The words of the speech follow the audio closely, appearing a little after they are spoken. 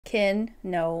Kin,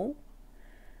 no.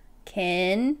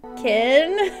 Kin.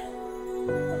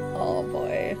 Oh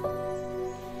boy.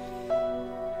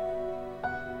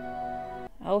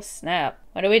 Oh snap.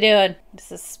 What are we doing?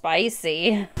 This is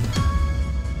spicy.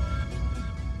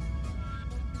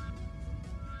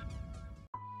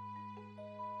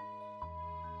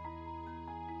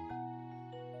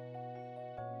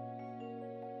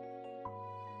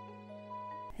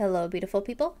 Hello beautiful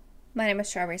people. My name is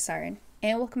Strawberry Siren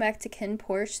and welcome back to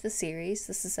Kinnporsche the series.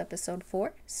 This is episode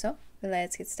 4, so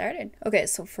let's get started. Okay,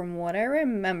 so from what I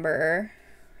remember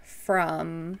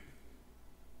from...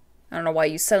 I don't know why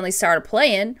you suddenly started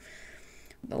playing.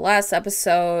 The last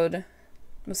episode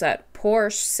was that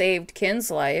Porsche saved Kin's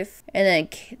life. And then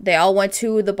they all went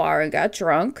to the bar and got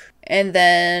drunk. And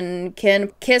then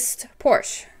Kin kissed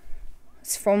Porsche.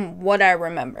 It's from what I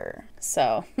remember.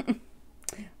 So,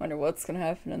 wonder what's going to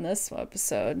happen in this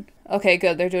episode. Okay,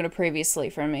 good. They're doing it previously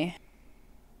for me.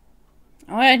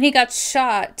 Oh, and he got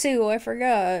shot too. I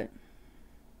forgot.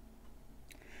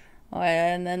 Oh,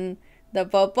 and then the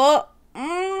bubble.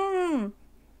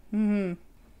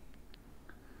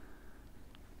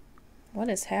 What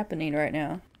is happening right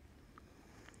now?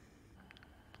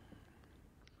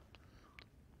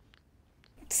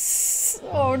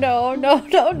 Oh no, no,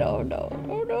 no, no, no,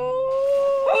 oh no.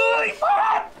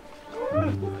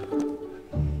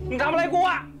 มึงทำอะไรกู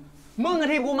อ่ะมึงกระ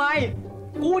ทีบกูไหม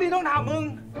กูที่ต้องถามมึง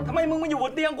ทำไมมึงมาอยู่บ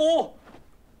นเตียงกู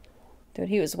Dude,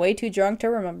 he was way too drunk to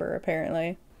remember apparently.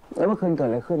 แล้วเมื่อคืนเกิด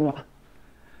อะไรขึ้นวะ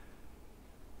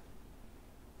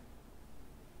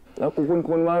แล้วกู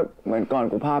คุ้นๆว่าเหมือนก่อน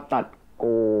กูภาพตัด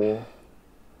กู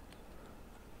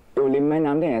อยู่ริมแม่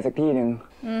น้ำที่ไหนสักที่หนึ่ง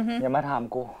อย่ามาถาม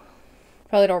กู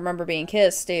Probably don't remember being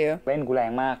kissed, do you? เป็นกูแร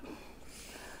งมาก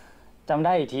จำไ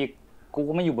ด้อีกทีกู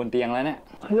ก็ไม่อยู่บนเตียงแล้วเนี่ย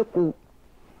แล้วกู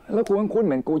คุ้นๆเ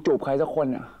หมือนกูจูบใครสักคน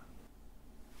อ่ะ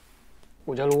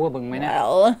กูจะรู้ว่ามึงไหมเนี่ย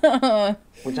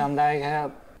กูจำได้แค่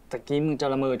ตะกี้มึงจะ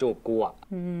ละเมอจูบกูอ่ะ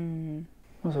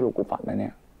สรุปกูฝันแล้วเนี่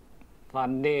ยฝัน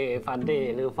ดี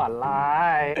หรือฝันร้า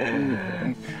ย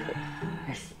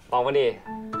บอกมาดิ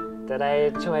จะได้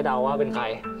ช่วยเดาว่าเป็นใคร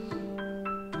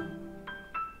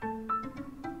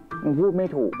มึงพูดไม่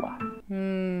ถูกว่ะ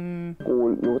กู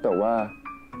รู้แต่ว่า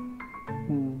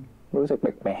รู้สึกแ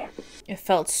ปลกๆ It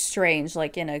felt strange,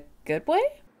 like in a good way?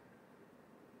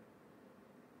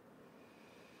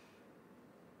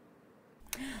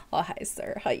 Oh, hi,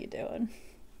 sir. How you doing?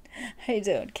 How you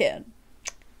doing, Ken?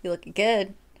 You looking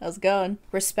good? How's it going?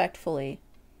 Respectfully.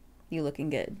 You looking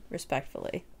good.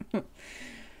 Respectfully.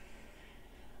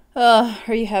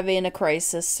 Are you having a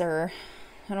crisis, sir?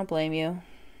 I don't blame you.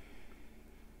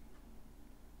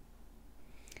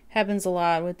 Happens a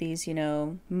lot with these, you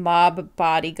know, mob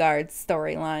bodyguard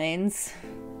storylines.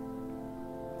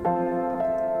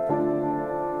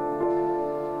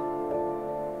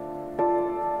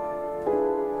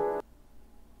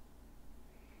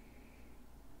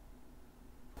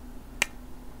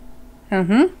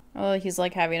 Well, he's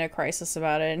like having a crisis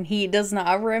about it, and he does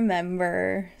not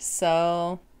remember,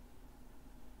 so...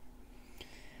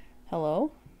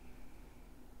 Hello?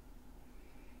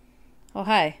 Oh,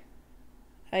 hi.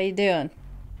 How you doing?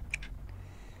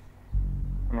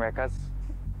 America's.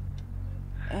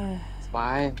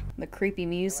 Bye. The creepy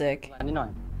music. นิดหน่อย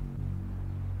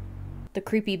The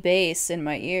creepy bass in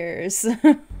my ears.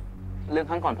 เรื่อง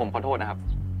ครั้งก่อนผมขอโทษนะครับ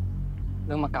เ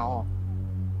รื่องมาเก๊า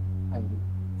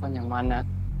คนอย่างมันนะ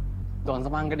โดนส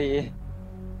ะบ้างก็ดี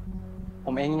ผ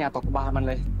มเองอยากตกบามัน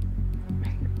เลย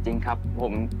จริงครับผ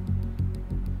ม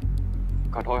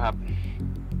ขอโทษครับ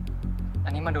อั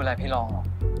นนี้มาดูแลพี่รองหรอ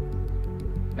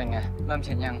เป็นไงเริ่ม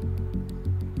ชินยัง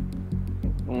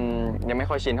ยังไม่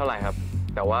ค่อยชินเท่าไหร่ครับ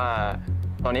แต่ว่า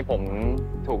ตอนนี้ผม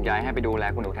ถูกย้ายให้ไปดูแล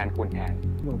คุณหนูแทนคุณ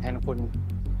หนูแทนคุณ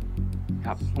ค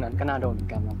รับนั้นก็น่าโดนเหมือ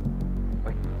นกันนะ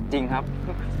จริงครับ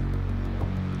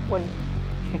คุณ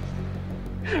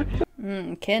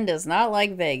Ken does not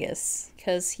like Vegas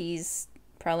because he's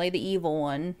probably the evil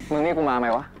one. มึงนี่กูมาไหม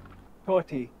วะโทษ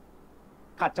ที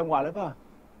ขัดจังหวะหรือเปล่า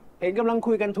เห็นกำลัง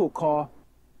คุยกันถูกคอ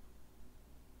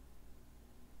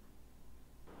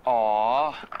อ๋อ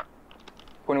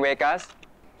คุณเวกัส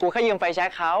กูแค่ยืมไฟแช็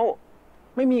กเขา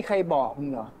ไม่มีใครบอกมึง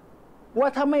เหรอว่า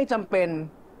ถ้าไม่จำเป็น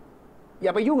อย่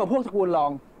าไปยุ่งกับพวกตระกูลรอ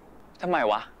งทำไม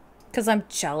วะ Because I'm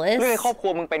jealous. เรื่องครอบครั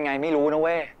วมึงเป็นไงไม่รู้นะเ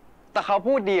ว้ยแต่เขา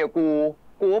พูดดีกับกู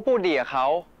ก็พูดดีกับเขา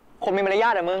คนมีมารยา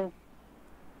ทอะมึง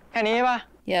แค่นี้ป่ะ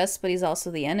Yes, but he's also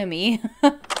the enemy.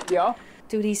 เดี๋ยว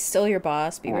Dude, he's still your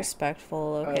boss. Be respectful,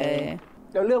 okay?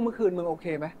 เดี๋ยวเรื่องเมื่อคืนมึงโอเค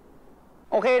ไหม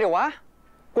โอเคเดี๋ยววะ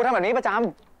กูทำแบบนี้ประจ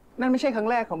ำนั่นไม่ใช่ครั้ง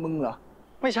แรกของมึงเหรอ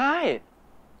ไม่ใช่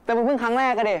แต่มึงเพิ่งครั้งแร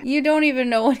กอะเด็ You don't even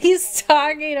know what he's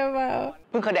talking about.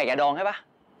 เพิ่งเคยแดกยาดองใช่ปะ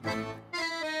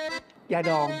ยา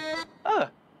ดอง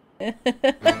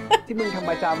ที่มึงทำ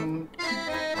ประจ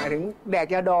ำหมายถึงแดก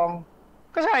ยาดอง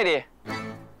ก็ใช่ดิ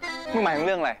มึงหมายถึงเ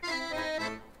รื่องอะไร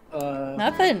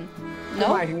Nothing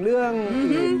หมายถึงเรื่อง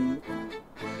อื่น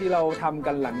ที่เราทำ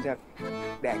กันหลังจาก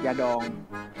แดกยาดอง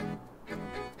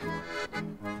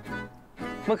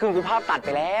เมื่อคืนกูภาพตัดไป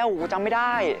แล้วกูจำไม่ไ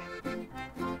ด้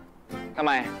ทำไ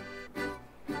ม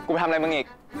กูไปทำอะไรมึงอีก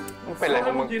มึงเป็นอะไรข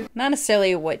องมึง Not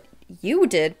necessarily what you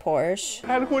did, Porsche. แ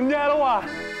ทนคุณแย่แล้วว่ะ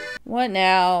What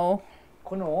now?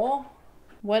 คุณหนู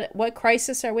What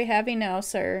crisis are we having now,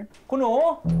 sir? คุณหนู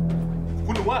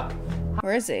อะ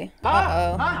Where is he?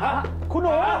 Uh-oh. คุณห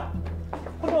นู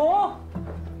คุณหนู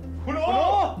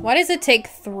Why does it take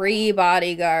 3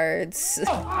 bodyguards?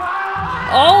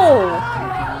 Oh!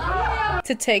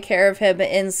 To take care of him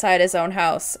inside his own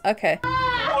house. Okay.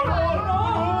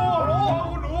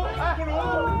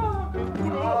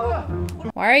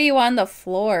 Why are you on the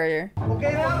floor?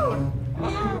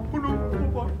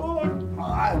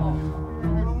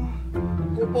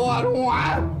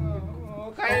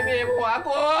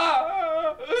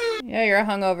 Yeah, you're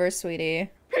hungover, sweetie.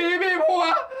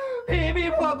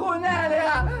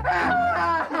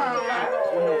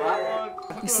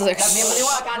 He's like, แบบนี้มันเรียก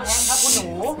ว่าอาการแท้งครับคุณหนู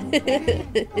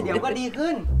เดี๋ยวก็ดี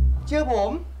ขึ้น เชื่อผ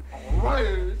ม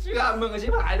เชื่อมึงกับชิ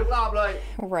บหายทุกรอบเลย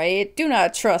right? Do not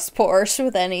trust Porsche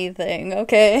with anything,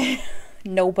 okay?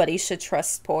 Nobody should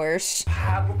trust Porsche. พ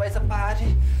ากูไปสปาที่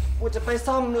กูจะไป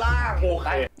ซ่อมล่าง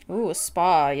Ooh,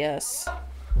 spa, yes.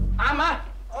 มา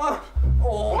โ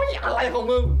อ้ยอะไรของ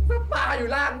มึงสปาอยู่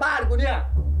ล่างบ้านกูเนี่ย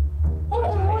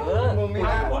มึงมี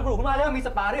นะคุณปลูกขึ้นมาแล้วมีส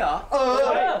ปาด้วยเหรอ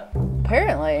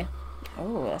Apparently.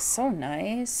 Oh, that's so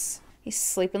nice. He's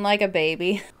sleeping like a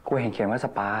baby. กูเห็นเขียนว่าส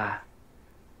ปา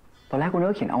ตอนแรกกูนึก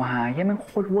ว่าเขียนเอาฮาเฮ้ยมันโค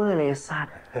ตรเวอร์เลยสัต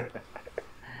ว์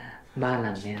บ้านห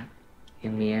ลังเนี้ยยั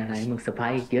งมีอะไรมึงเซอร์ไพร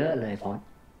ส์อีกเยอะเลยพอด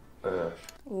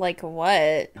Like what?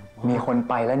 มีคน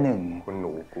ไปแล้วหนึ่ง คุณห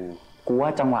นูกูว่า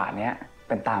จังหวะเนี้ยเ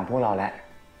ป็นตามพวกเราแล้ว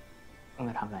มึง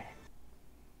มาทำอะไร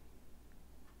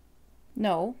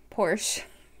No, Porsche.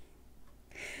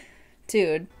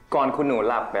 Dude. ก่อนคุณหนู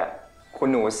หลับเนี่ยคุณ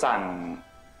หนูสั่ง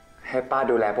ให้ป้า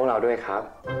ดูแลพวกเราด้วยครับ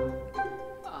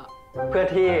เพื่อ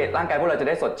ที่ร่างกายพวกเราจะไ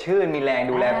ด้สดชื่นมีแรง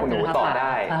ดูแลคุณหนูต่อไ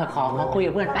ด้ ขอคุย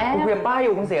กับเพื่อนแป๊บ กูคุยกับป้าอ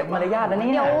ยู่คุณเสียมารยาทนะ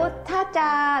นี่ เดี๋ยวถ้าจะ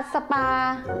สปา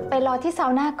ไปรอที่ซา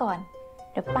วน่าก่อน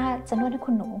เดี๋ยวป้าจะนวดให้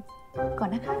คุณหนูก่อน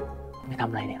นะคะ ไม่ทำ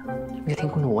อะไรเนี่ยมึงจะทิ้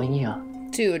งคุณหนูไว้อย่างงี้เหรอ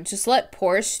Dude, just let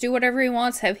Porsche do whatever he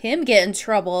wants. Have him get in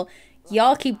trouble.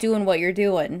 Y'all keep doing what you're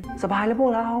doing. สบายแล้วพว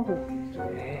กเรา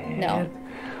No.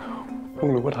 เพิ่ง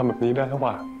รู้ว่าทำแบบนี้ได้แล้ว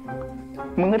ว่ะ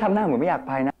มึงก็ทำหน้าเหมือนไม่อยากไ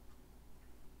ปนะ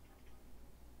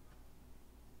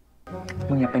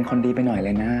มึงอย่าเป็นคนดีไปหน่อยเล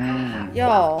ยนะ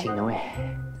Yo. จริงนะเว้ย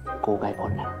กูไกลพ้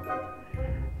นนะ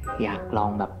อยากลอง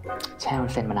แบบแช่มั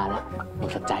นเซ็นมานานแล้วมึง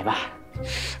สนใจป่ะ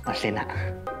มาเซ็นอะ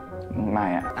ไม่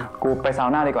อะกูไปซาว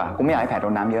น่าดีกว่า กูไม่อยากให้แผลโด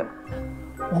นน้ำเยอะ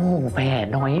โอ้แผล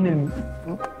น้อยนึง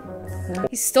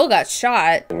He still got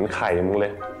shot. เห็นไข่มึงเล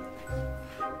ย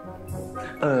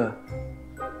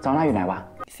ซาวน่าอยู่ไหนวะ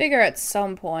Figure at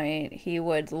some point he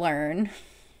would learn.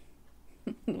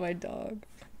 My dog.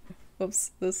 Oops,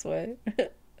 this way.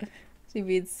 She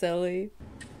being silly.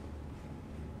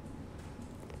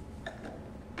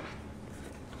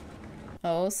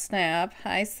 Oh snap.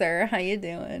 Hi sir, how you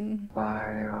doing? ไป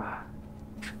เลยว่ะ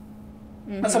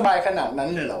มันสบายขนาดนั้น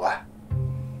เลยเหรอวะ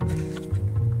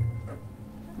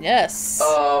Yes.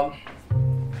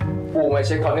 กูมาเ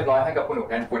ช็คความเรียบร้อยให้กับคุณหนู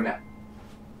แทนคุณน่ะ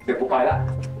เดี๋ยวกูไปละ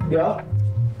เดี๋ยว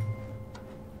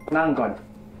นั่งก่อน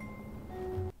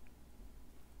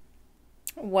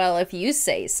Well, if you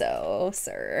say so,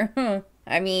 sir.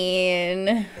 I mean...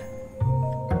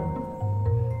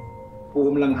 กูก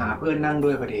ำลังหาเพื่อนนั่งด้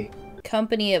วยพอดี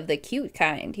Company of the cute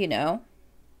kind, you know.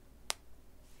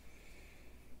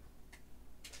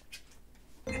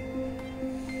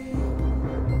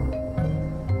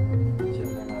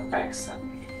 แปลกสัส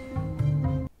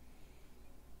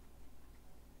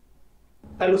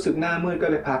ถ้ารู้สึกหน้ามืดก็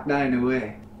เลยพักได้นะเว้ย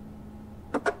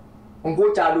มึงพูด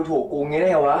จาดูถูกกูงี้ได้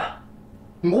ไงวะ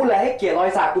มึงพูดอะไรให้เกียรติรอย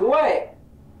สักกูด้วย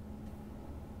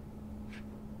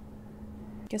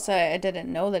Guess I didn't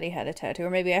know that he had a tattoo,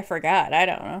 or maybe I forgot. I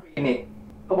don't know. นี่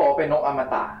เขาบอกว่าเป็นนกอม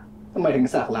ตะ ทำไมถึง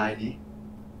สักลายนี้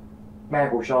แม่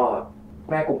กูชอบ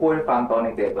แม่กูพูดให้ฟังตอน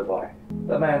เด็กๆบ่อยๆ แ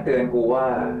ล้วแม่เตือนกูว่า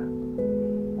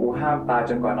กูห้ามตาย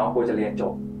จนกว่าน้องกูจะเรียนจ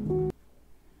บ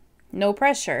No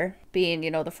pressure, being,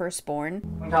 you know, the firstborn.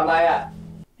 มึงทำอะไรอ่ะ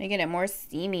Making it more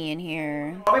steamy in here.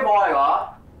 ไม่บอยเหรอ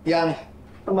ยัง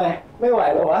ทำไม ไม่ไหว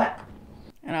เหรอวะ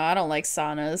I know, I don't like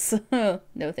saunas.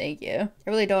 No thank you. I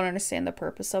really don't understand the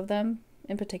purpose of them,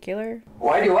 in particular. ไหว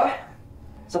ดิวะ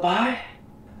สบาย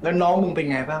แล้วน้องมึงเป็น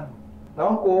ไงบ้าง น้อ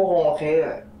งกูคงโอเคอ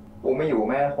ะกูไม่อยู่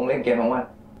แม่คงเล่นเกมทั้งวัน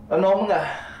แล้วน้องมึงอะ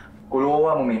กูรู้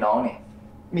ว่ามึงมีน้องนี่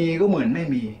มีก็เหมือนไม่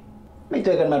มีไม่เจ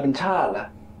อกันมาเป็นชาติละ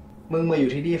มึงมาอยู่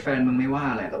ที่นี่แฟนมึงไม่ว่า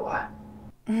อะไรหรอวะ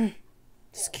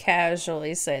Just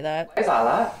casually say that. ไอ้สาร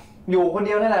ะอยู่คนเ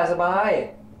ดียวนั่นแหละสบาย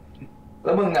แ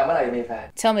ล้วมึงอะเมื่อไหร่จะมีแฟน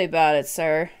Tell me about it,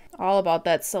 sir. All about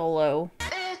that solo.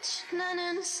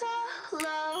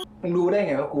 มึงรู้ได้ไ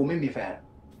งว่ากูไม่มีแฟน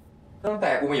ตั้งแต่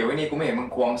กูมาอยู่ที่นี่กูไม่เห็นมึง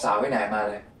ควงสาวไปไหนมา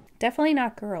เลย Definitely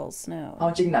not girls, no. เอา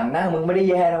จริงหนังหน้ามึงไม่ได้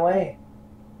แย่นะเว้ย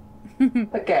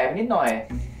แต่แก่นิดหน่อย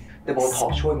แต่โบท็อ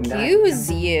กช่วยมึงได้ Excuse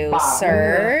you,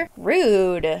 sir.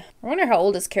 Rude. I wonder how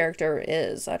old this character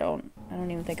is. I don't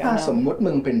even think I ถ้าสม know. มติ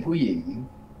มึงเป็นผู้หญิง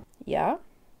Yeah?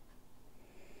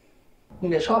 มึง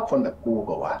จะชอบคนแบบกูเ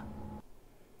ปล่าวะ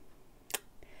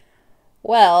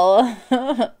Well.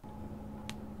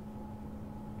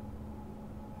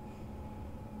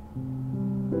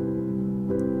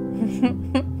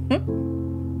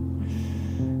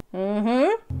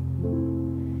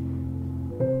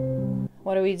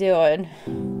 What are we doing?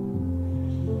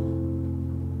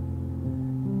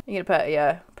 You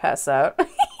gonna pass out.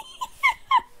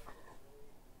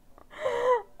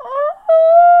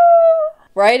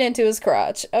 Right into his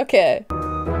crotch. Okay.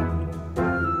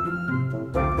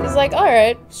 He's like,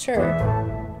 alright, sure.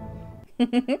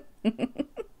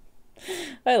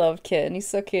 I love Kin. He's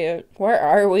so cute. Where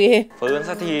are we? ฟื้น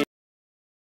สักที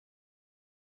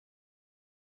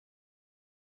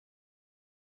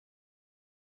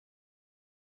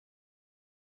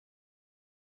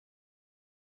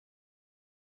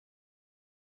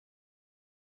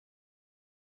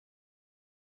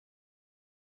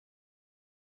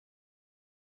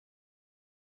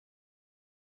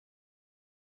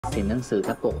เห็นหนังสือก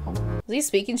ระปกของ Is he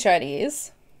speaking Chinese?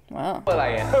 Wow. อะไร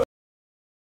อ่ะ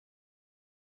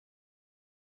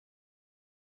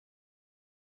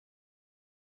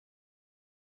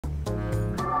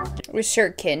We're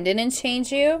sure Kin didn't change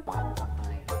you?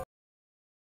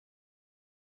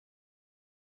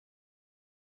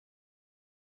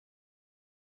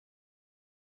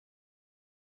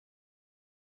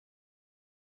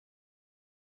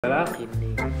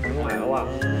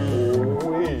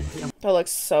 That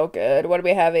looks so good. What are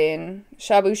we having?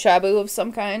 Shabu shabu of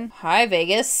some kind? Hi,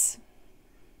 Vegas.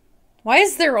 Why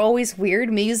is there always weird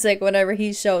music whenever he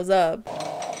shows up?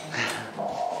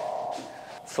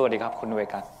 สวัสดีครับคุณเว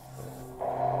กัส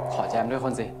ขอแจมด้วยค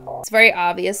นสิ It's very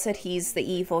obvious that he's the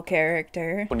evil character.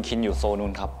 คุณคินอยู่โซนนู้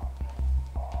นครับ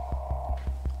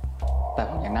แต่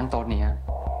ผมอยากนั่งโต๊ะนี้อะ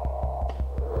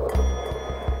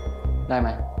ได้ไหม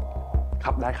ค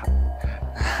รับได้ครับ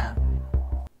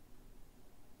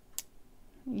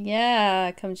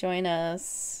Yeah, come join us.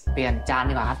 เปลี่ยนจาน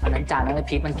ดีกว่าครับอันนั้นจานนั้น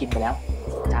พีทมันกินไปแล้ว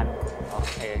จาน โอ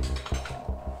เค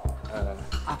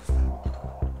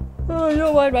Oh, you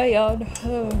don't mind my yawn.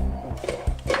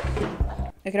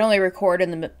 I can only record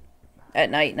at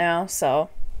night now, so.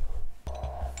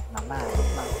 มาม่า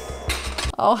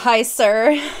Oh, hi, sir.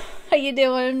 How you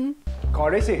doing? ขอ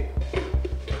ได้สิ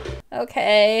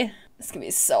Okay. This is gonna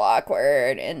be so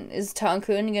awkward. And is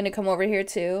Tonkun gonna come over here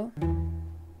too?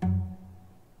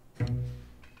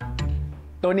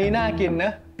 ตัวนี้น่ากินน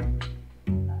ะ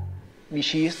มี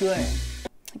ชีสด้วย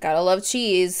Gotta love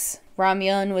cheese.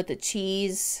 Ramyun with the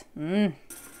cheese. Mmm.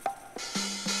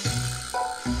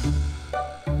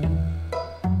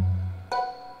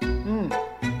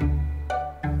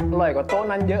 อร่อยกว่าโต๊ะ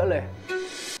นั้นเยอะเลย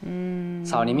เ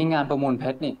สาร์นี้มีงานประมูลเพ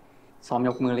ชรนี่ ซ้อมย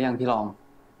กมือหรือยังพี่รอง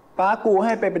ป้ากูใ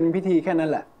ห้ไปเป็นพิธีแค่นั้น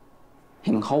แหละ เ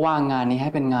ห็นเขาวางงานนี้ให้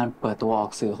เป็นงานเปิดตัวออ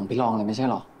กสื่อของพี่รองเลยไม่ใช่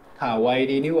หรอ ข่าวไว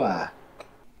ดีนี่หว่า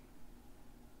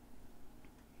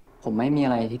ผมไม่มีอ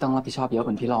ะไรที่ต้องรับผิดชอบเยอะเห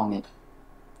มือนพี่รองนี่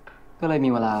ก็เลยมี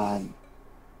เวลา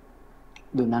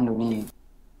ดูนั่นดูนี่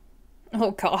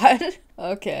Oh, God.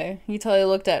 Okay. You totally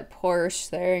looked at Porsche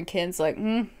there, and Ken's like,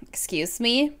 excuse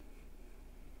me?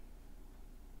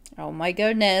 Oh, my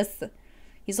goodness.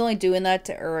 He's only doing that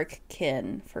to Uruk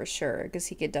Kin, for sure, because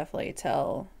he could definitely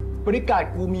tell. บริการ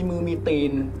กูมีมือมีตี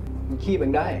นมึงขี้เอ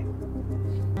งได้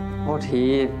โทษที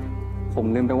ผม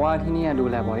ลืมไปว่าที่นี่ดู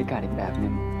แลบริการดอีกแบบหนึ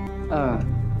ง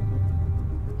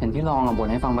เห็นพี่รองบ่น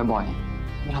ให้ฟังบ่อย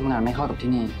ๆว่าทำงานไม่เข้ากับ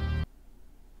ที่นี่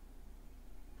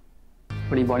พ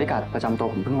อดีบริการดประจำตัว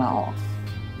ผมเพิ่งลาออก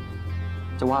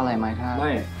จะว่าอะไรไหมถ้า ไ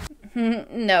ม่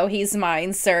No, he's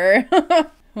mine, sir.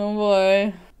 Oh,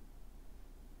 boy.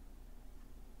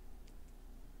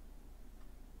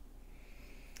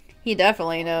 He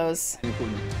definitely knows.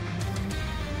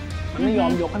 มันไม่ยอ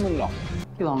มยกให้มึงหรอก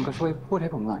พี่รองก็ช่วยพูดให้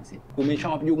ผมหน่อยสิ กูไม่ช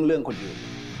อบยุ่งเรื่องคนอื่น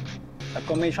แล้ว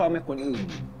ก็ไม่ชอบให้คนอื่น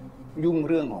ยุ่ง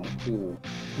เรื่องของกู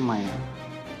ทำไมอ่ะ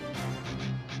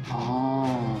อ๋อ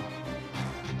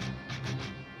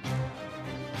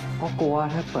ก็กลัว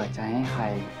ถ้าเปิดใจให้ใคร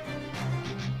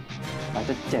เรา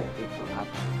จะเจ็บอีกครับ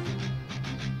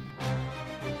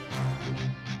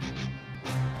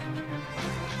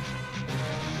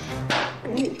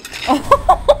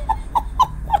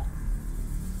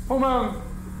พวกมึง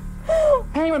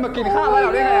ให้มันมากินข้าวแล้วเร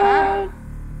าได้ไงฮะ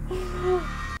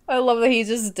I love that he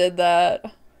just did that.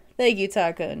 Thank you,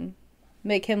 Takun.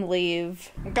 Make him leave.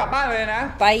 มึงกลับบ้านเลยนะ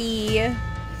Bye.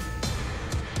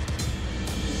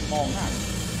 มองหน้า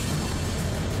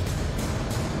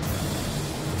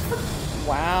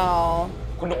Wow.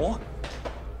 คุณหนู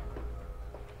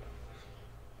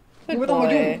Good What am I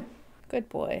doing? boy. Good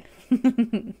boy.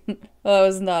 I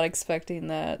was not expecting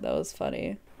that. That was funny.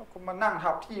 คุณมานั่ง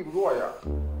ทับที่กูด้วยอ่ะ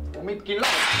ผมไม่กินแล้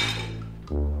ว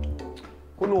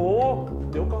คุณหนู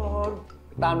เดี๋ยวก่อน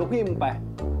ตามลูกพี่มึงไป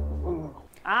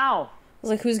อ้าว I was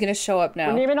like, who's gonna show up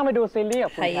วันนี้ now? ไม่ต้องไปดูซีรีส์กั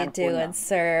บคุณ How แท you นคุณ doing,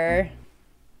 sir?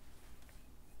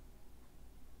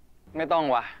 ไม่ต้อง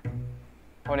ว่ะ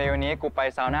พอดีวันนี้กูไป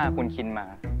ซาวน่าคุณคินมา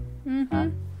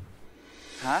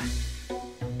ฮะ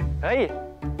เฮ้ย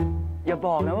อย่าบ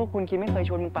อกนะว่าคุณคินไม่เคย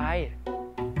ชวนมึงไป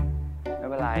ไม่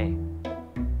เป็นไร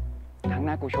ครั้งห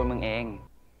น้ากูชวนมึงเอง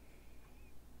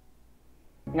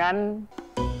งั้น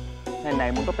ไหน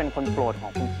ๆมึงก็เป็นคนโปรดขอ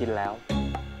งคุณคินแล้ว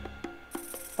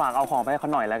ฝากเอาของไปให้เขา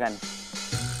หน่อยแล้วกัน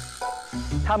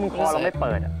ถ้ามึงคอเราไม่เ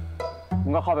ปิดอ่ะ มึ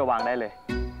งก็เข้าไปวางได้เลย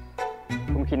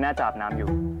คุณคินน่าจะอาบน้ำอยู่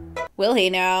Will he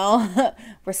now?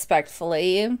 Respectfully,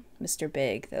 Mr.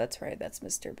 Big. That's right, that's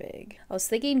Mr. Big. I was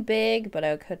thinking big, but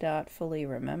I could not fully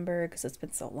remember because it's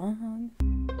been so long.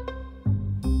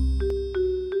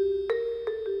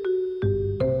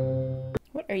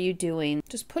 What are you doing?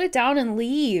 Just put it down and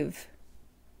leave.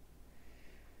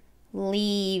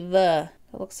 Leave. That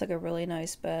looks like a really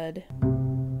nice bed.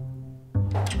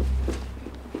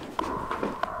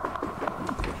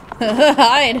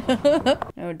 Hide.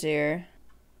 Oh dear.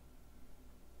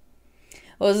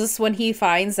 Was this when he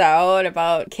finds out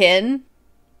about Kin?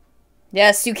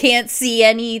 Yes, you can't see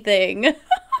anything.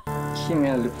 ขี้เมี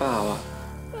ยหรือเปล่าอ่ะ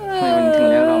ทำไมมันถึง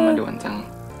เรียกเรามาด่วนจัง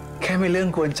แค่มีเรื่อง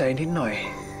กวนใจนิดหน่อย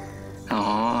อ๋อ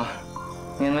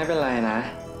งั้นไม่เป็นไรนะ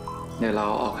เดี๋ยวเรา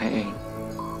ออกให้เอง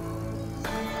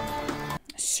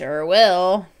Sure will.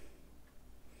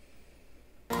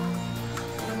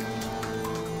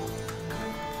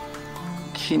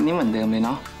 คินนี่เหมือนเดิมเลยเ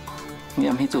นาะไม่ย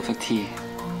อมให้จูบสักที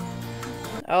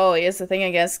Oh, he has the thing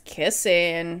against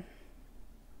kissing.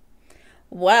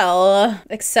 Well,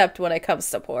 except when it comes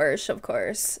to Porsche, of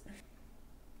course.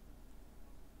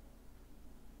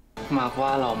 มาว่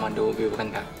าเรามาดูวิวกัน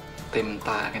แบบเต็มต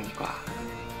ากันดีกว่า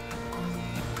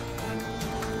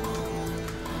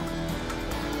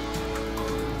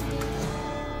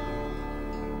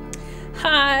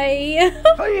Hi.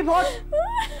 เฮ้ยพอด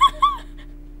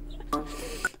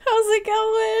How's it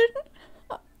going?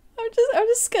 I'm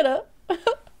just gonna.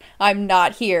 I'm not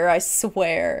here, I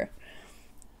swear.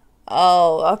 Oh,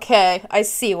 okay. I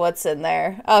see what's in there.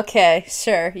 Okay,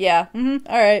 sure. Yeah.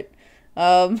 All right.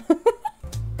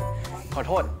 ขอโ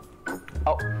ทษ เอ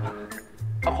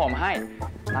าของมาให้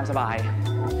ตามสบาย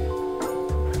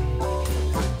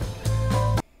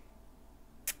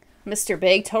Mr.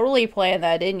 Big totally planned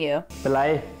that, didn't you? เป็นไร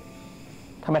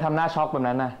ทำไมทำหน้าช็อกแบบ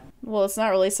นั้นน่ะ Well, it's not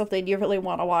really something you really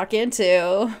want to walk into.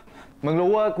 มึงรู้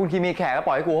ว่าคุณคิมมีแขกก็ป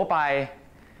ล่อยให้กูเข้าไป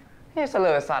นี่เสล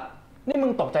อสัตว์ นี่มึ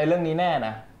งตกใจเรื่องนี้แน่น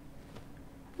ะ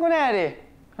ก็แน่ดิ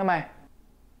ทำไม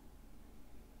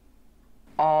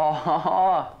อ๋อ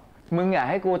มึงอยาก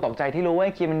ให้กูตกใจที่รู้ว่าไ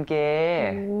อ้คิมมันเก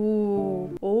ย์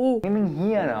Ooh. นี่มึงเ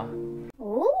ฮี้ยเหรอ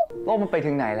โลกมันไป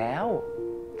ถึงไหนแล้ว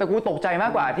แต่กูตกใจมา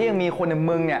กกว่าที่ยังมีคนอย่าง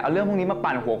มึงเนี่ยเอาเรื่องพวกนี้มา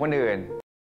ปั่นหัวคนอื่น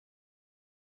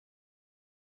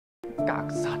กาก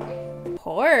สัตว์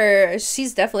Porsche.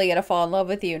 She's definitely gonna fall in love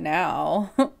with you now.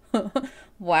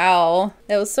 Wow.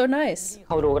 That was so nice. เ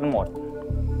ขารู้กันหมด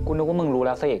กูนึกว่ามึงรู้แ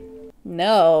ล้วซะอีก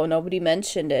No, nobody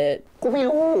mentioned it. กูไม่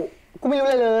รู้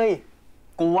เลย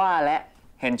กูว่าและ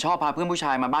เห็นชอบพาเพื่อนผู้ช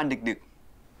ายมาบ้านดึก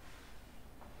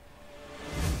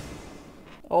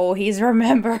Oh, he's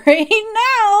remembering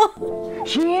now. ๆ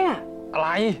เชี่ย อะไร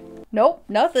Nope,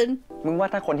 nothing. มึงว่า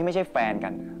ถ้าคนที่ไม่ใช่แฟน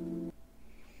กัน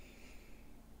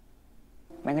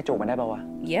แม่งก็จูบมันได้ป่าวะ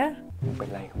Yeah. มึงเป็น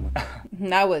ไรของมึง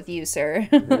Not with you, sir.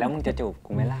 แล้วมึงจะจูบ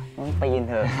กูไหมล่ะ มึงปีน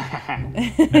เถอะ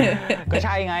ก็ใ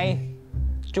ช่ไง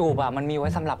จูบอะมันมีไว้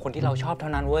สำหรับคนที่เราชอบเท่า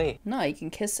นั้นเว้ย No, you can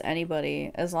kiss anybody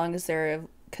as long as they're of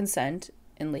consent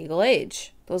and legal age.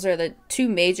 Those are the two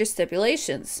major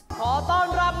stipulations. ขอต้อน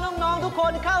รับน้องๆทุกค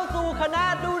นเข้าสู่คณะ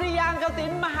ดุริยางคศิ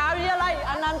ลป์มหาวิทยาลัย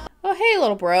อนันต์ Oh, hey,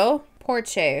 little bro. Poor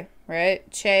Che, right?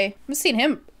 Che. I haven't seen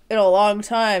him in a long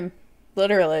time.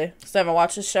 Literally. Because I haven't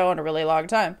watched the show in a really long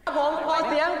time. ผมขอ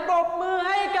เสียงปรบมือใ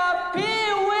ห้กับพี่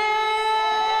วิ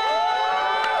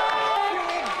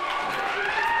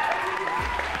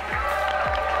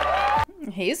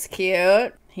He's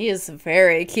cute. He is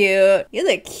very cute. He's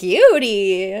a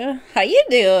cutie. How you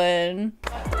doing?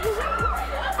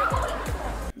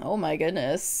 Oh my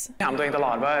goodness. ถามตัวเองตล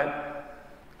อดว่า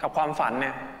กับความฝันเ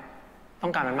นี่ยต้อ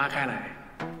งการมันมากแค่ไหน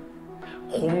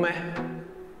คุ้มไหม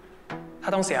ถ้า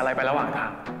ต้องเสียอะไรไประหว่างทา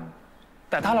ง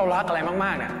แต่ถ้าเรารักอะไรม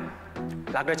ากๆเนี่ย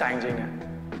รักด้วยใจจริงๆเนี่ย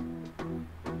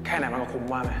แค่ไหนมันก็คุ้ม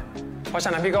ว่าไหมเพราะฉ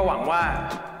ะนั้นพี่ก็หวังว่า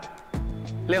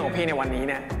เรื่องของพี่ในวันนี้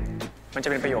เนี่ยมันจะ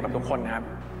เป็นประโยชน์กับทุกคนนะครับ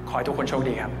ขอให้ทุกคนโชค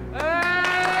ดีครับ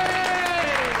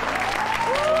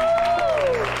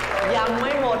ยังไ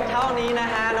ม่หมดเท่านี้นะ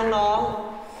ฮะน้อง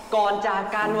ๆก่อนจาก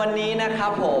กันวันนี้นะครั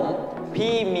บผม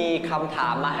พี่มีคำถา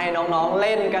มมาให้น้องๆเ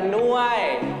ล่นกันด้วย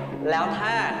แล้วถ้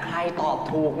าใครตอบ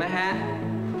ถูกนะฮะ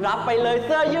รับไปเลยเ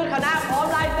สื้อยืดคณะพร้อม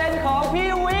ลายเซ็นของพี่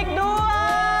วิกด้ว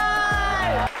ย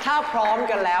ถ้าพร้อม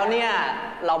กันแล้วเนี่ย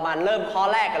เรามาเริ่มข้อ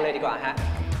แรกกันเลยดีกว่าฮะ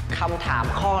คำถาม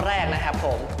ข้อแรกนะครับผ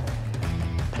ม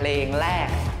เพลงแรก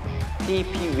ที่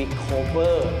พี่วิกโคเวอ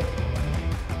ร์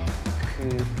คื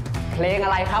อเพลงอ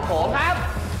ะไรครับผมครับ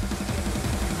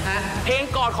ฮะเพลง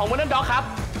กอดของมอนเตอร์ด็อกครับ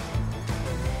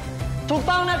ถูก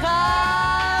ต้องนะครั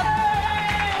บ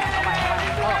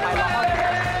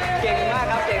เก่งมาก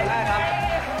ครับเก่งมากครับ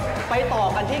ไปต่อ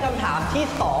กันที่คำถามที่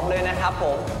2เลยนะครับผ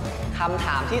มคำถ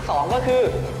ามที่2ก็คือ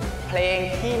เพลง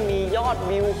ที่มียอด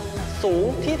วิวสูง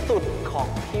ที่สุดของ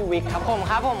พี่วิกครับผม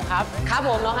ครับเ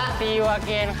นาะฮะ See you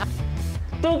again ครับ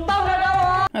ถูกต้องนะครับผ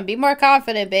ม Be more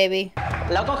confident, baby.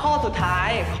 แล้วก็ข้อสุดท้าย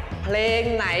เพลง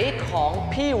ไหนของ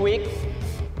พี่วิก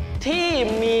ที่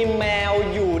มีแมว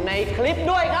อยู่ในคลิป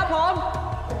ด้วยครับผม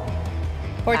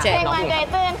Porche. เพลงวานเกย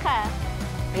ตื้นค่ะ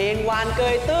เพลงวานเก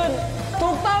ยตื้นถู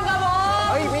กต้องครับผม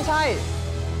เฮ้ยไม่ใช่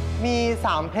มี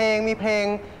3เพลงมีเพลง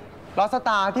ลอสต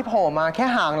าที่โผล่มาแค่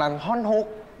ห่างหลังท่อนฮุก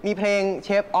มีเพลง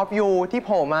Shape of You ที่โผ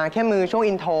ล่มาแค่มือช่วง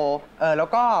อินโทรแล้ว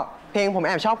ก็เพลงผมแ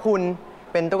อบชอบคุณ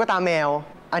เป็นตุ๊กตาแมว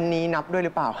อันนี้นับด้วยห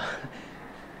รือเปล่า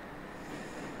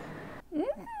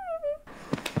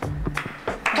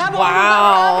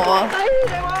Wow.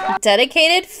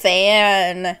 Dedicated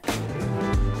fan.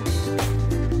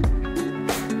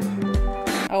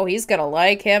 Oh, he's gonna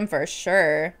like him for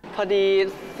sure. พอดี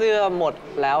เสื้อหมด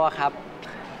แล้วอะครับ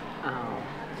อ้าว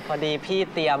พอดีพี่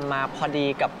เตรียมมาพอดี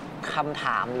กับคำถ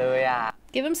ามเลยอะ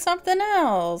Give him something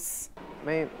else. ไ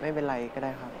ม่เป็นไรก็ไ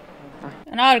ด้ครับ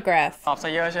An autograph. ตอบซะ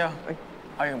เยอะเชียว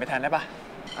เอาอย่างไปแทนได้ปะ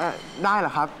ได้เหร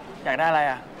อครับ อยากได้อะไร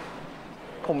อ่ะ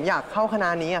ผมอยากเข้าคณ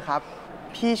ะนี้อะครับ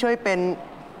พี่ช่วยเป็น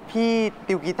พี่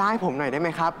ติวกีตาร์ให้ผมหน่อยได้ไหม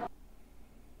ครับ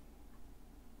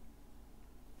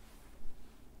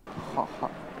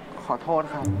ขอโทษ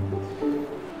ครับ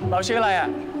เราชื่ออะไรอ่ะ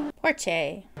Porche.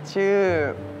 ชื่อ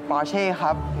ปอร์เช่ค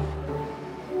รับ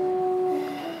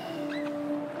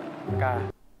กา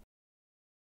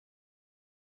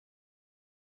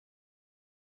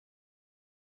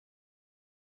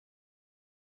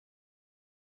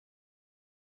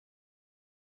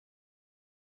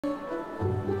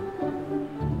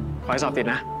ขอให้สอบติด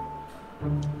นะ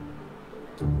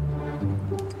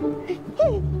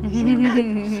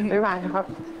บ๊ายบายครับ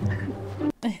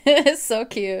So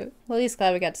cute. Well, he's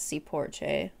glad we got to see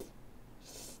Porche.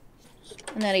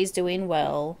 And that he's doing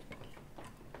well.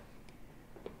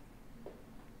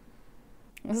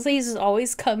 He's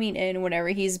always coming in whenever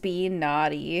he's being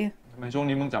naughty. ทำไมช่วง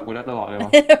นี้มึงจับกูได้ตลอดเลยว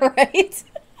ะ Right?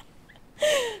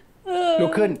 ลุ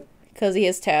กขึ้น Because he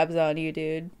has tabs on you,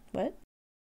 dude. What?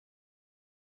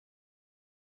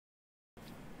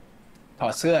 ถอ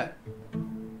ดเสื้อ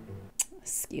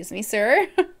Excuse me, sir.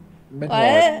 ไม่ถอด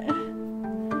What?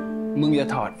 มึงจะ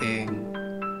ถอดเอง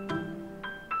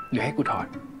หรือให้กูถอด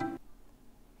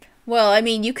Well, I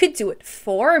mean, you could do it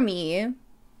for me.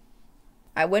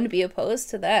 I wouldn't be opposed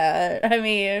to that. I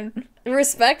mean,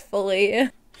 respectfully.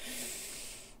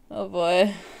 Oh boy.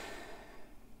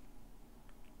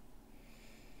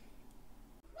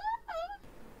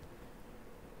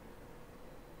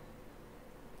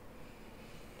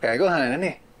 แผลก็หายแล้ว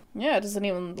นี่ Yeah, it doesn't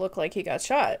even look like he got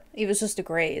shot. It was just a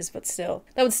graze, but still.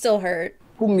 That would still hurt.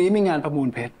 พรุ่งนี้มีงานประมูล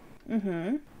เพชร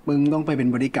มึงต้องไปเป็น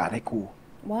บริการให้กู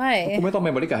Why? กูไม่ต้องเ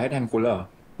ป็นบริการให้แทนกูแล้วเหรอ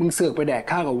มึงเสือกไปแดก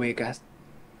ข้าวกับเวกัส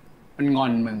มันงอ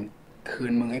นมึง คื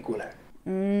นมึงให้กูเลย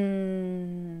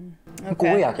กู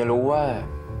ก็ Okay. อยากจะรู้ว่า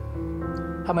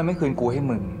ถ้ามันไม่คืนกูให้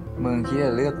มึง มึงคิดจ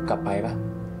ะเลือกกูกลับไปปะ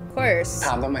Of course. ถ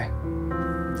ามทำไม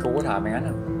กูก็ถามอย่างนั้น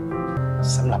อ่ะ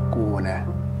สำหรับกูนะ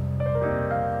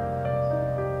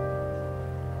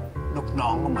ลูกน้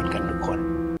องก็เหมือนกันทุกคน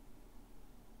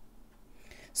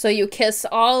So you kiss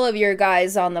all of your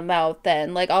guys on the mouth then,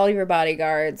 like all your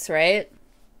bodyguards, right?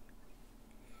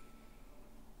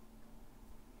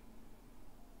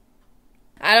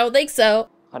 I don't think so.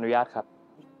 ขออนุญาตครับ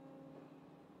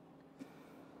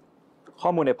ข ข้อ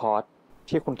มูลในพอร์ต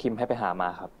ที่คุณคิมให้ไปหามา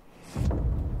ครับ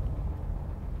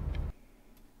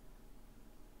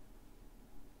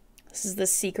This is the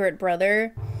secret brother.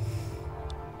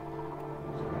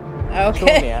 ช่ว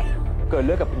งเนี้ยเกิดเ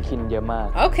รื่องกับคุณคิมเยอะมาก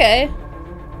Okay.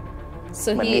 So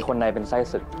เหมือนมีคนในเป็นไส้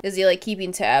ศึก is he like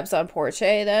keeping tabs on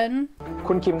Porsche then?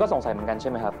 คุณคิมก็สงสัยเหมือนกันใช่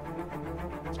ไหมครับ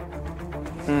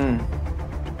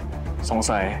สง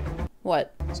สัย What?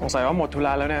 สงสัยว่าหมดธุร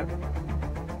ะแล้วเนี่ย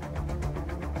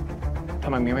ทำ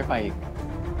ไมมึงไม่ไปอีก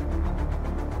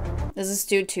Is this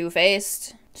dude two-faced?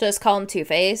 Just call him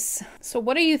Two-Face. So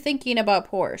what are you thinking about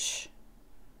Porsche?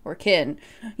 Or Kin?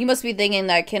 You must be thinking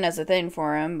that Kin has a thing for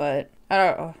him, but I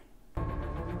don't know.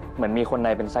 เหมือนมีคนใน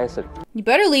เป็นไส้ศึก You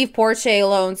better leave Porsche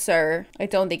alone, sir. I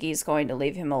don't think he's going to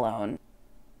leave him alone.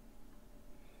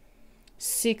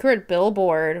 Secret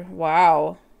billboard. Wow.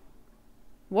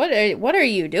 What are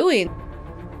you doing?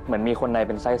 เหมือนมีคนในเ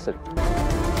ป็นไส้ศึก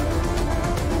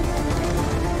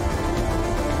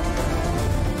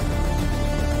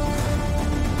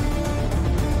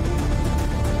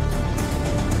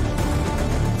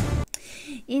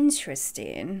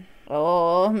Interesting.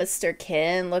 Oh, Mr.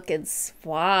 Kin looking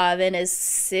suave in his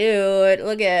suit.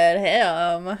 Look at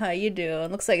him. How you doing?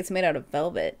 Looks like it's made out of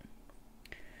velvet.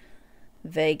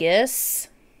 Vegas.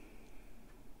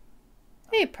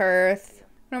 Hey, Perth.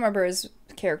 I don't remember his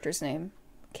character's name.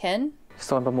 Ken? โซ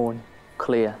นประมูลเค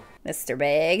ลียร์ Mr.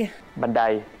 Bag. บันได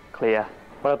เคลียร์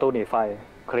ประตูหนีไฟ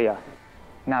เคลียร์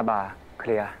หน้าบาร์เค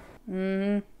ลียร์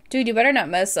Dude, you better not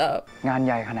mess up. งานใ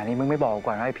หญ่ขนาดนี้มึงไม่บอก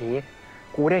ก่อนไอ้พีท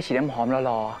กูได้ฉีดน้ำหอม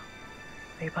รอ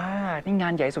ๆไอ้บ้านี่งา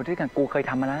นใหญ่สุดที่กูเคย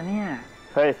ทำมาแล้วเนี่ย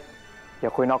เฮ้ยอย่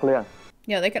าคุยนอกเรื่อง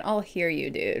Yeah, they can all hear you,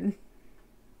 dude.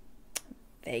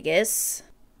 Vegas.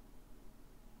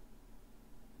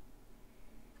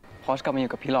 พอชกลับมาอ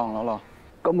ยู่กับพี่รองแล้วหรอ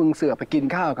ก็มึงเสือกไปกิน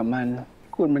ข้าวกับมัน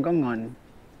คุณมันก็งอน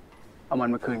เอามัน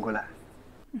มาคืนกูละ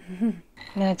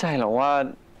แน่ใจเหรอว่า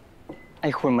ไอ้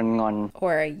คุณมันงอน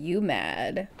Or are you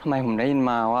mad? ทำไมผมได้ยิน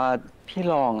มาว่าพี่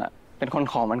รองอ่ะเป็นคน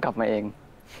ขอมันกลับมาเอง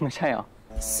ไม่ใช่หรอ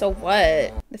So what?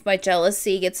 If my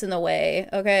jealousy gets in the way,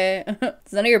 okay?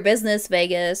 It's none of your business,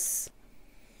 Vegas.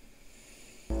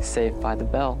 Saved by the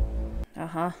Belle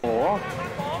โอ้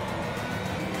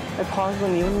ไอ้พอชวั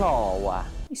นนี้มันหล่อว่ะ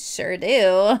You sure do.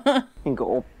 ยิ่งกับ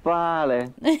โอป้าเลย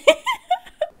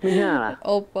ไม่น่าล่ะ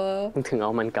Oppa. มึงถึงเอ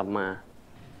ามันกลับมา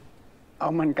เอา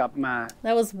มันกลับมา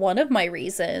That was one of my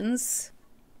reasons.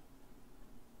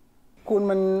 คุณ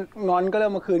มันงอนก็เล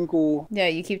ยมาคืนกู Yeah,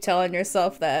 you keep telling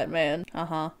yourself that, man.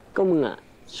 ก็มึงอ่ะ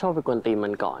ชอบไปกวนตีนมั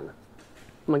นก่อน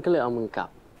มันก็เลยเอามึงกลับ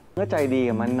ก็ใจดี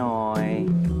กับมันหน่อย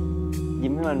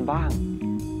ยิ้มให้มันบ้าง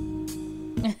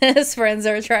His friends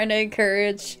are trying to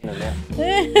encourage. นั่นแหละ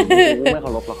ไม่เค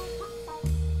ารพหรอก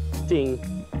จริง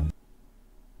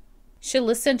Should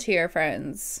listen to your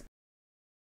friends.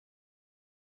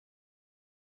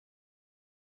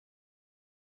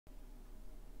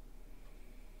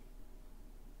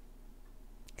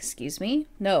 Excuse me?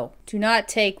 No. Do not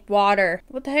take water.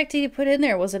 What the heck did you put in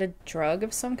there? Was it a drug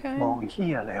of some kind? มองเหี้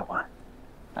ยอะไรวะ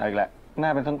เอาอีกแล้วหน้า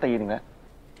เป็นส้นตีนอีกแล้ว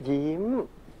ยิ้ม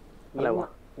อะไรวะ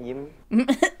ยิ้ม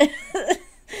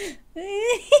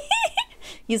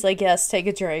He's like, yes, take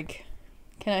a drink.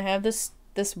 Can I have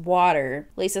this water?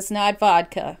 At least it's not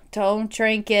vodka. Don't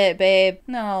drink it, babe.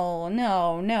 No,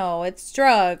 it's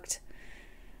drugged.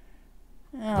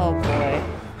 Oh boy.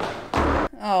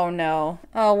 Oh no.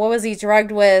 Oh, what was he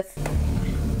drugged with?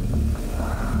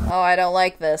 Oh, I don't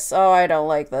like this. Oh, I don't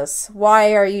like this. Why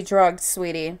are you drugged,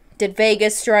 sweetie? Did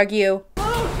Vegas drug you?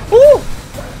 Ooh!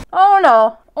 Oh no.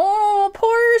 Oh,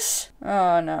 Porsche.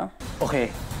 Oh no. โอเค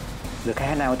เหลือแค่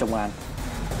นายจบงาน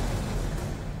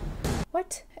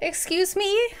What? Excuse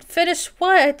me? Finish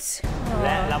what? แล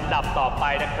ะลำดับต่อไป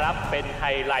นะครับเป็นไฮ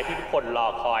ไลท์ที่ทุกคนรอ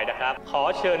คอยนะครับขอ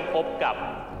เชิญพบกับ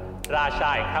ราชา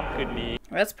แห่งค่ำคืนนี้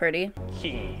That's pretty.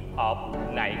 King of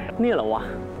Night นี่เหรอวะ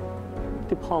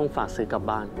ที่พ่อฝากซื้อกลับ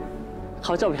บ้านเข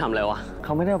าจะเอาไปทำอะไรวะ เข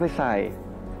าไม่ได้เอาไปใส่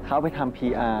เขาเอาไปทำ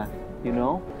PR you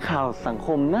know ข่าวสังค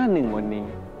มหน้าหนึ่งวันนี้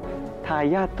ทา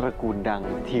ยาทตระกูลดัง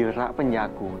ธีระปัญญา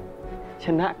กูลช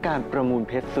นะการประมูล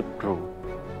เพชรสุดหรู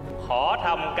ขอท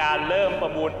ำการเริ่มปร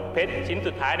ะมูลเพชรชิ้น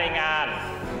สุดท้ายในงาน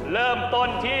เริ่มต้น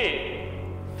ที่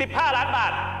15 ล้านบา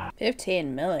ท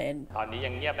 15 million ตอนนี้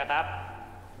ยังเงียบนะครับ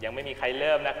ยังไม่มีใครเ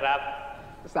ริ่มนะครับ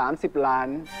30 ล้าน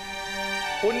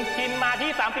คุณคินมา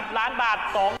ที่30 ล้านบาท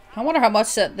2 I wonder how much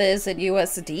that is in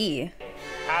USD.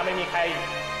 ถ้าไม่มีใคร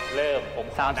เริ่มผม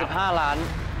35 ล้าน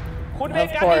คุณเม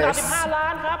กันที่35 ล้า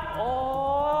นครับโอ้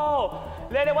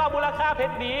เรียกได้ว่ามูลค่าเพ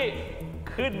ชรนี้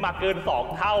ขึ้นมาเกิน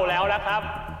2เท่าแล้วนะครับ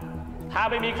ถ้า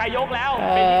ไม่มีใครยกแล้ว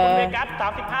เป็นคุณเมกัน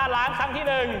35 ล้านครั้งที่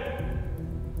1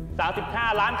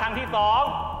 35 ล้านครั้งที่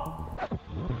2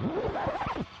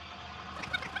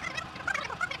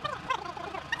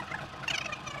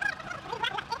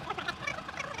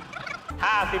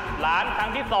 50 ล้านครั้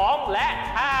งที่ 2 และ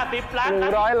 50 ล้านครั้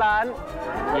ง 100 ล้าน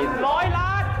 100 ล้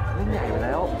าน เล่นใหญ่ไปแ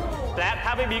ล้ว และถ้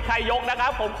าไม่มีใครยกนะครั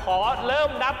บ ผมขอเริ่ม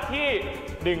นับที่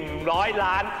 100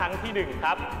 ล้านครั้งที่ 1 ค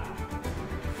รับ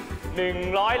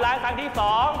 100 ล้านครั้งที่ 2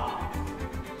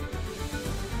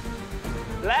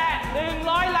 และ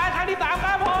 100 ล้านครั้งที่ 3 ค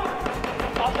รับผม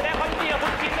ขอแสดงความยินดีกับคุ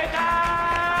ณคินด้วยครั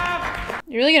บ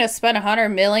You're really gonna spend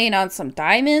 100 million on some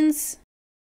diamonds?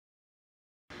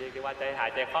 เรียกได้ว่าใจหาย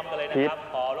ใจคว่ำกันเลยนะครับ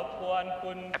ขอรบกวน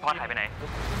คุณไอพอดหายไปไหน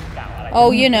กล่าวอะไร Oh,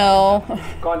 you know.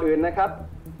 ก่อนอื่นนะครับ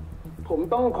ผม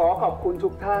ต้องขอขอบคุณทุ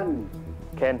กท่าน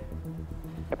เคน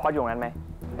ไอพอดอยู่นั้นไหม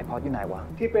ไอพอดอยู่ไหนวะ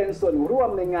ที่เป็นส่วนร่วม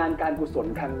ในงานการกุศล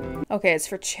ครั้งนี้ Okay, it's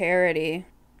for charity.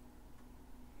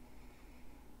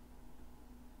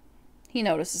 He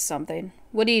notices something.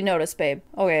 What do you notice, babe?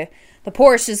 Okay, the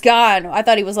Porsche is gone. I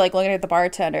thought he was like looking at the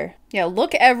bartender. Yeah,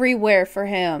 look everywhere for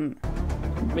him.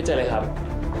 ไม่เจอเลยครับ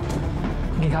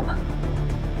นี่ครับ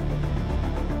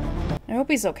I hope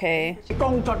he's okay. กล้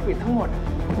องจอดปิดทั้งหมด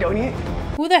เดี๋ยวนี้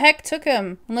Who the heck took him?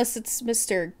 Unless it's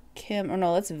Mr. Kim. Oh no,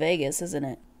 that's Vegas, isn't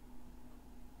it?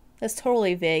 That's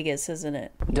totally Vegas, isn't it?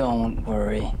 Don't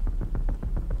worry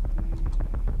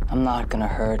I'm not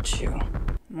gonna hurt you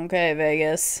Okay,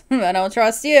 Vegas. I don't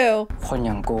trust you. คนอ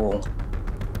ย่างกู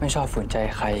ไม่ชอบฝืนใจ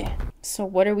ใคร So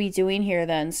what are we doing here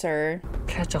then, sir?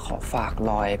 แค่จะขอฝาก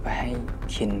รอยไปให้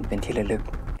คินเป็นที่ระลึก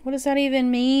What does that even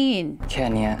mean? แค่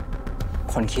เนี้ย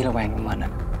คนขี้ระแวงกับมันอ่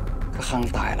ะก็ข้าง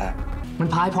ตายแล้ว มัน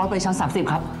พายพร้อมไปชั้น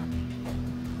 30 ครับ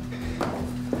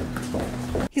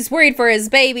He's worried for his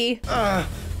baby.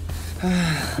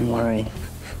 Don't worry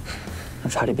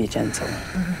I'll try to be gentle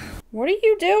What are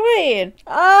you doing?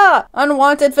 Ah!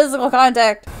 Unwanted physical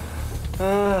contact.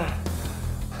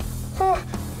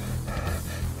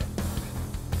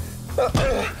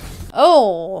 Oh,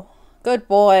 good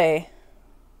boy.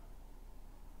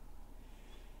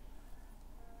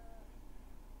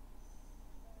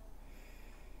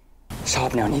ชอบ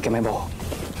แนวนี้แกไม่บอก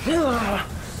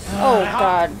Oh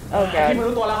god. Oh ที่ไม่ god.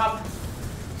 รู้ตัวแล้วครับ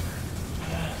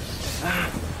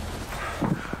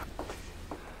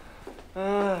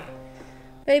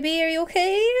Baby, are you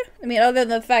okay? I mean, other than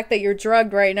the fact that you're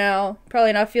drugged right now,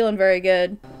 probably not feeling very good.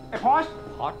 ไอ้พอช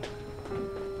พอด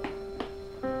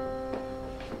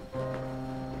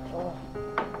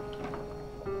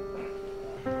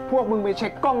พวกมึงไปเช็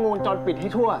คกล้องวงจรปิดให้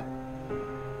ทั่ว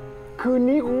คืน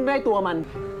นี้คงได้ตัวมัน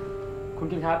คุณ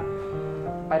คินครับ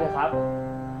ไปเถอะครับ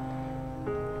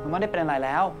มันไม่ได้เป็นอะไรแ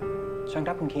ล้วเชิญค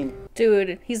รับคุณคิน Dude,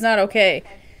 he's not okay.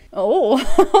 Oh,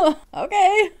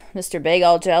 okay. Mr. Big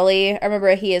All Jelly. I remember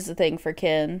he has a thing for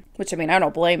Kin, which I mean, I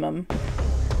don't blame him.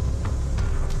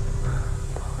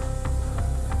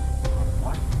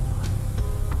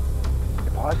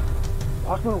 พ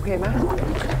อชมึงโอเคไหม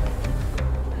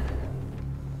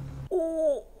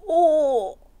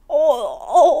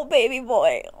Oh, baby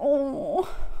boy. Oh.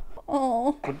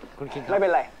 คุณคินครับ ไม่เป็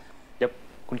นไร เดี๋ยว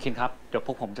คุณคินครับ เดี๋ยวพ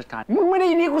วกผมจัดการ มึงไม่ได้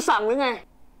ยินที่กูสั่งหรือไง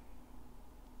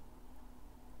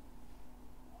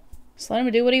Just let him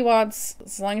do what he wants,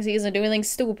 as long as he doesn't do anything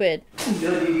stupid. Oh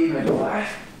boy.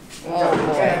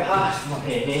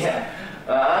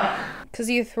 Because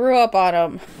you threw up on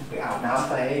him. Oh no.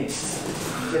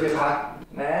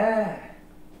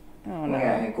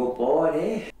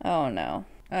 Oh no.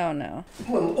 Oh no.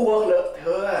 มึงอ้วกเลอะเธ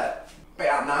อไป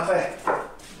อาบน้ำไป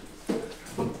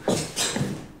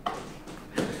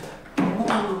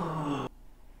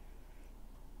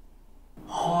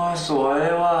สวยเล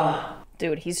ยว่ะ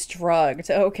Dude, he's drugged,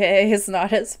 okay? It's not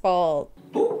his fault.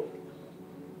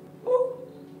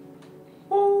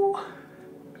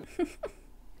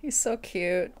 He's so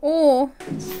cute. Oh.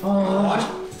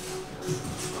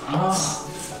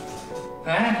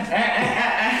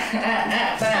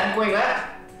 สนามกูอีกแล้ว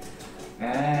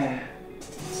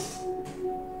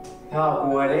ชอบกู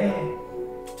ดิ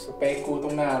สเปคกูต้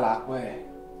องน่ารักเว้ย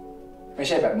ไม่ใ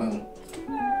ช่แบบมึง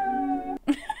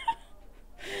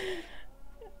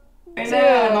ไม่น่า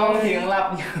น้องถึงหลับ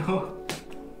อยู่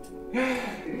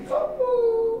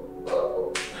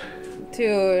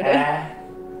Dude.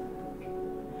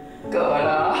 เกิดเห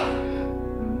รอ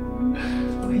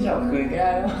ไม่ชอบคืนก็ได้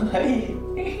นะเฮ้ย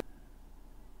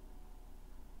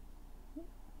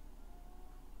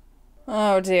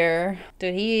Oh dear.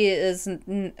 Dude, he is,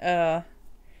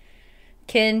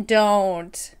 Kin,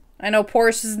 don't. I know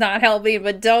Porsche is not helping,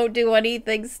 but don't do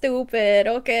anything stupid,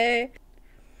 okay?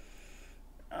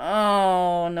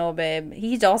 Oh, no, babe.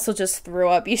 He also just threw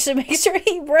up. You should make sure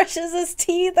he brushes his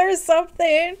teeth or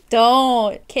something.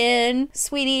 Don't, Kin.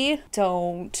 Sweetie.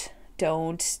 Don't.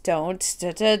 Da,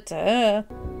 da, da.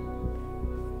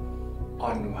 อ่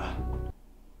อนว่ะ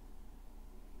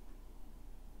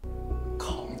ข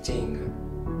องจริงอะ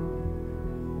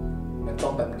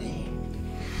แบบนี้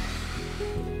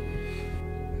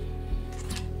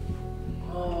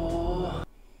โอ้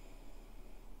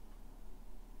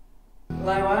อะไ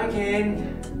รวะเคน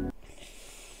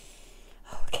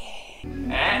โอเค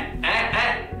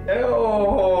โอ้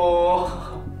โห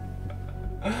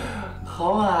เขา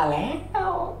มาแล้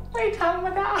วไม่ธรรม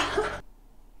ดา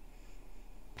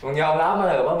มึงยอมรับมา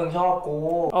เถอะว่ามึงชอบกู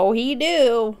Oh he do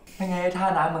ไม่ไงท่า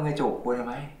น้ำมึงจะจูบกูทำ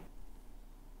ไม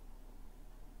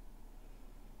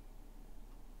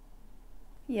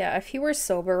Yeah, if he were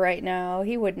sober right now,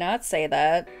 he would not say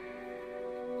that.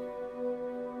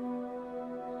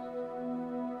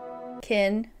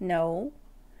 Kin, no.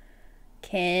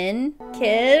 Kin.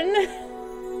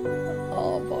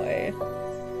 Oh boy.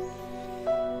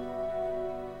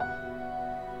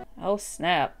 Oh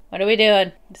snap. What are we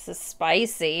doing? This is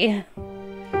spicy.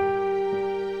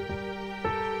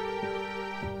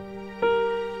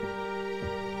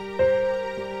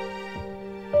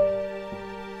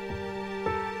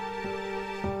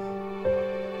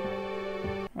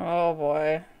 Oh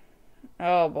boy.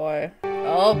 Oh boy.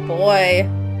 Oh boy.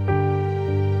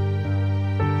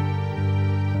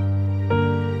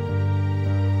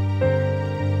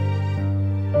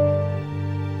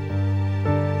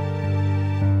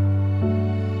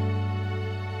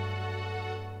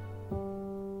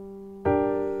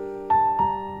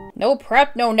 No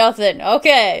prep, no nothing.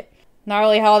 Okay. Not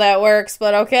really how that works,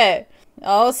 but okay.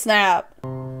 Oh snap.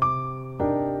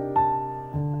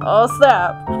 Oh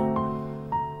snap.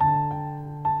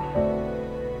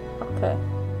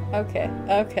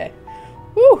 Okay.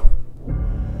 Woo!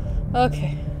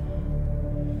 Okay.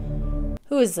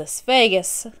 Who is this?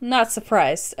 Vegas. Not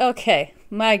surprised. Okay.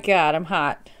 My god, I'm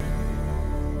hot.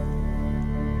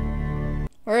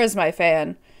 Where is my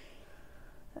fan?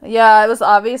 Yeah, it was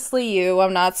obviously you.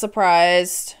 I'm not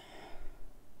surprised.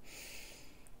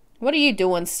 What are you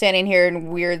doing standing here in a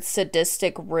weird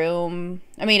sadistic room?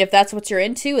 I mean, if that's what you're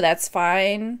into, that's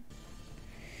fine.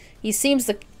 He seems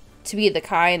to be the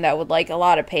kind that would like a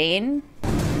lot of pain.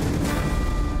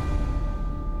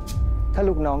 ถ้า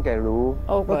ลูกน้องแกรู้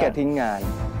ว่าแกทิ้งงาน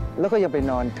แล้วก็ยังไป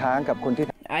นอนค้างกับคนที่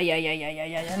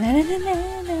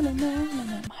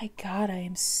My god, I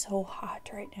am so hot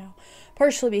right now.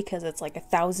 Partially because it's like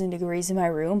 1,000 degrees in my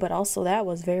room, but also that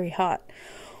was very hot.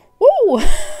 Woo!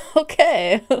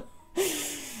 Okay.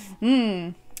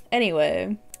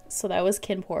 Anyway, so that was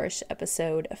Kinnporsche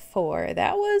episode 4.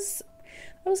 That was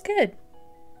good.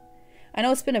 I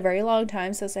know it's been a very long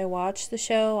time since I watched the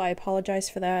show. I apologize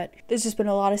for that. There's just been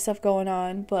a lot of stuff going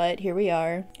on, but here we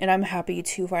are. And I'm happy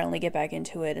to finally get back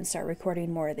into it and start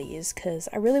recording more of these because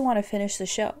I really want to finish the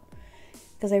show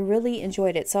because I really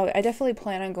enjoyed it. So I definitely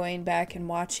plan on going back and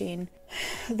watching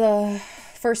the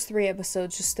first 3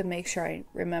 episodes just to make sure I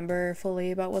remember fully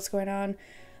about what's going on.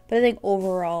 But I think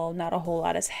overall, not a whole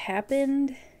lot has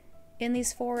happened in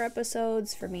these 4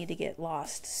 episodes for me to get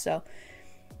lost.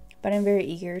 But I'm very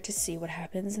eager to see what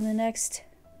happens in the next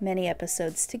many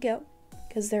episodes to go.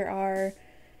 Because there are,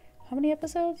 how many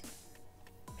episodes?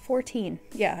 14.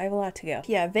 Yeah, I have a lot to go.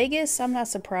 Yeah, Vegas, I'm not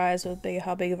surprised with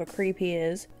how big of a creep he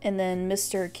is. And then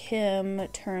Mr. Kim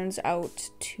turns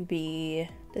out to be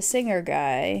the singer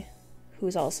guy,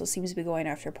 who's also seems to be going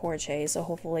after Porsche. So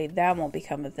hopefully that won't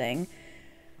become a thing.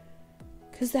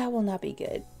 Because that will not be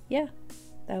good. Yeah,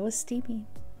 that was steamy.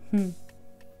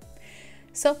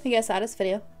 So, I guess that's this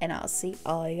video, and I'll see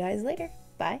all you guys later.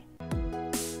 Bye.